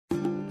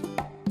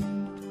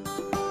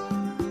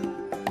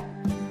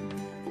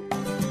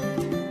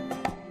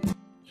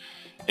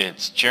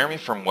It's Jeremy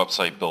from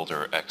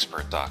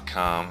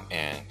websitebuilderexpert.com,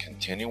 and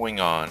continuing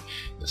on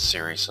the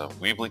series of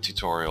Weebly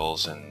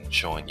tutorials and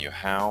showing you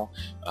how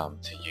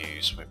to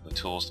use Weebly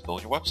tools to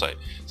build your website.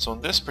 So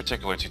in this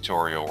particular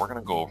tutorial, we're going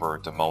to go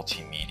over the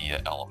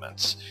multimedia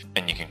elements,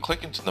 and you can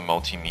click into the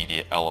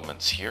multimedia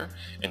elements here,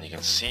 and you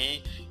can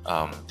see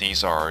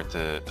these are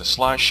the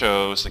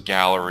slideshows, the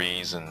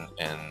galleries, and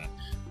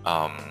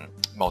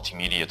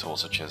multimedia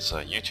tools such as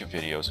YouTube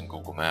videos and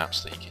Google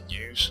Maps that you can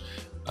use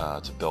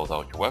to build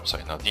out your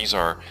website. Now these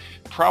are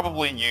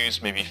probably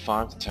used maybe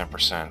 5 to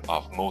 10%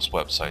 of most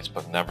websites,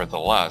 but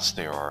nevertheless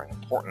they are an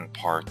important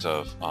part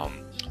of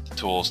the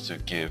tools to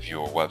give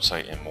your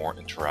website a more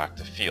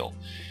interactive feel.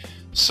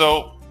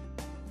 So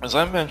as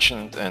I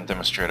mentioned and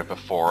demonstrated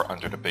before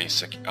under the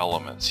basic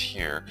elements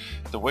here,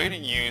 the way to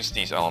use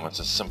these elements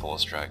is simple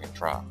as drag and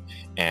drop,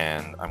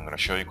 and I'm going to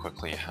show you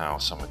quickly how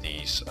some of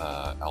these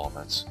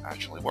elements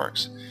actually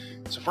works.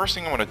 So first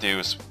thing I'm going to do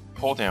is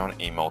pull down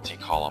a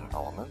multi-column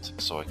element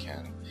so I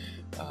can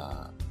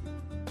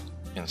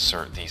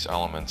insert these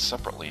elements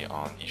separately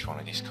on each one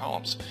of these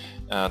columns.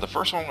 The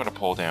first one I'm going to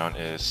pull down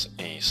is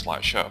a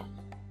slideshow.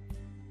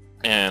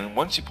 And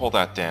once you pull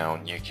that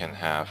down, you can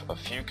have a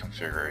few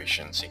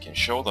configurations. You can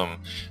show them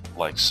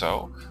like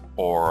so,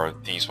 or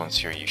these ones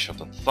here, you show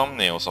the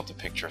thumbnails of the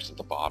pictures at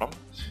the bottom,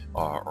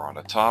 or on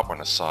the top, or on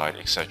the side,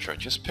 etc.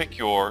 Just pick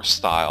your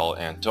style,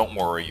 and don't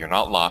worry, you're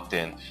not locked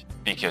in,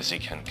 because you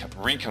can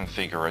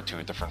reconfigure it to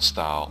a different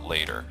style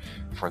later.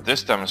 For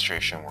this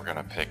demonstration, we're going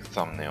to pick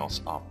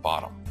thumbnails on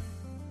bottom.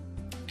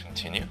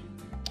 Continue.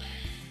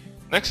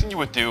 Next thing you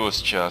would do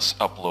is just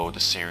upload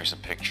the series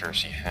of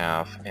pictures you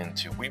have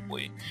into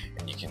Weebly,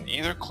 and you can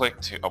either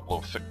click to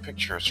upload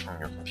pictures from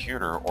your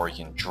computer, or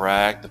you can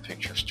drag the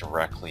pictures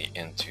directly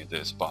into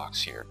this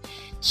box here.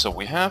 So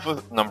we have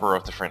a number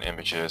of different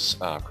images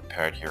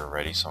prepared here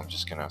already, so I'm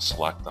just going to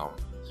select them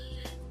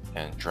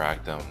and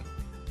drag them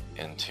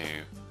into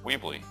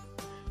Weebly.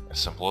 As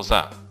simple as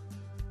that.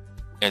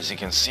 As you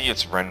can see,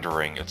 it's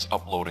rendering, it's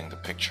uploading the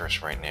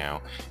pictures right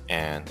now,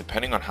 and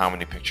depending on how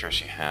many pictures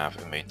you have,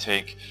 it may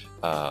take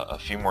a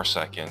few more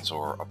seconds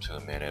or up to a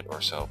minute or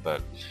so,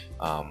 but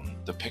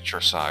the picture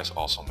size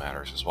also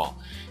matters as well.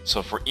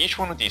 So for each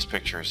one of these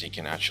pictures, you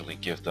can actually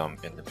give them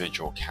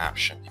individual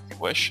caption if you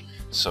wish,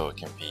 so it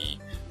can be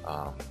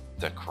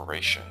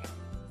decoration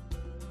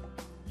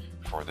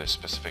for this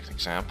specific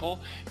example,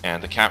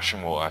 and the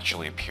caption will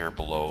actually appear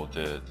below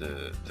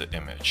the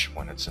image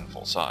when it's in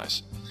full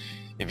size.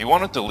 If you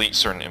want to delete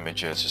certain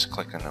images, just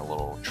click on the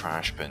little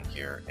trash bin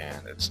here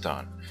and it's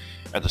done.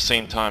 At the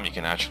same time, you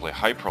can actually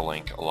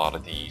hyperlink a lot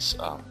of these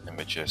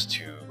images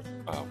to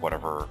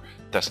whatever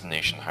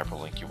destination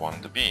hyperlink you want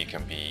them to be. It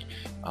can be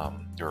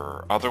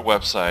your other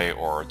website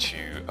or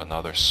to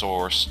another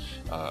source.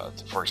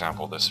 For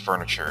example, this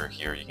furniture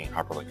here, you can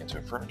hyperlink into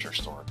a furniture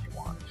store if you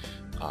want.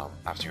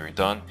 After you're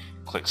done,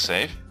 click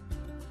Save.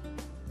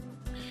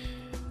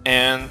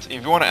 And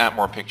if you want to add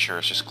more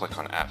pictures, just click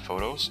on Add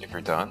Photos. If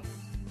you're done,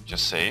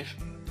 just save,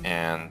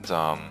 and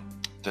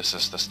this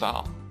is the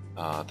style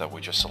that we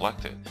just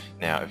selected.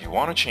 Now if you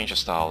want to change the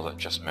style that I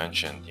just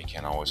mentioned, you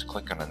can always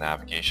click on the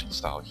navigation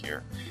style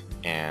here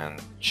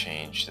and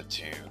change it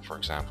to, for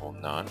example,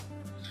 none,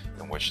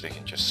 in which they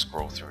can just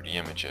scroll through the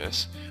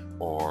images,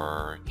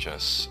 or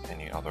just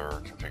any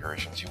other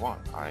configurations you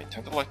want. I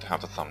tend to like to have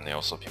the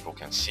thumbnail so people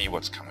can see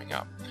what's coming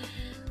up.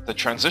 The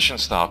transition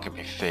style could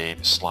be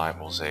fade, slide,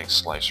 mosaic,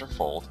 slice, or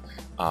fold.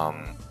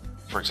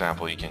 For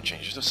example, you can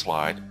change the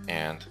slide,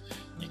 and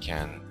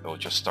it'll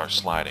just start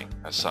sliding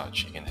as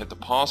such. You can hit the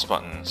pause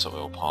button so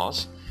it'll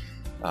pause.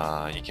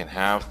 You can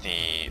have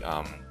the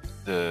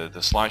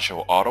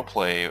slideshow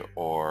autoplay,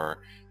 or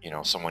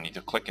someone need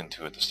to click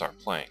into it to start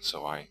playing.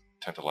 So I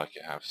tend to like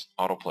to have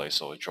autoplay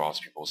so it draws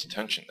people's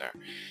attention there.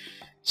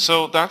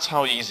 So that's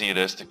how easy it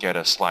is to get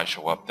a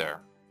slideshow up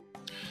there.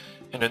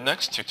 In the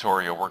next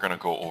tutorial, we're going to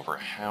go over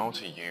how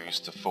to use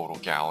the photo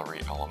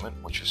gallery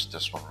element, which is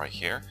this one right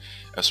here,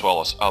 as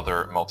well as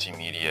other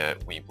multimedia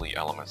Weebly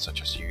elements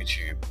such as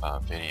YouTube,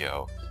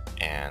 video,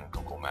 and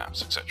Google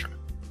Maps, etc.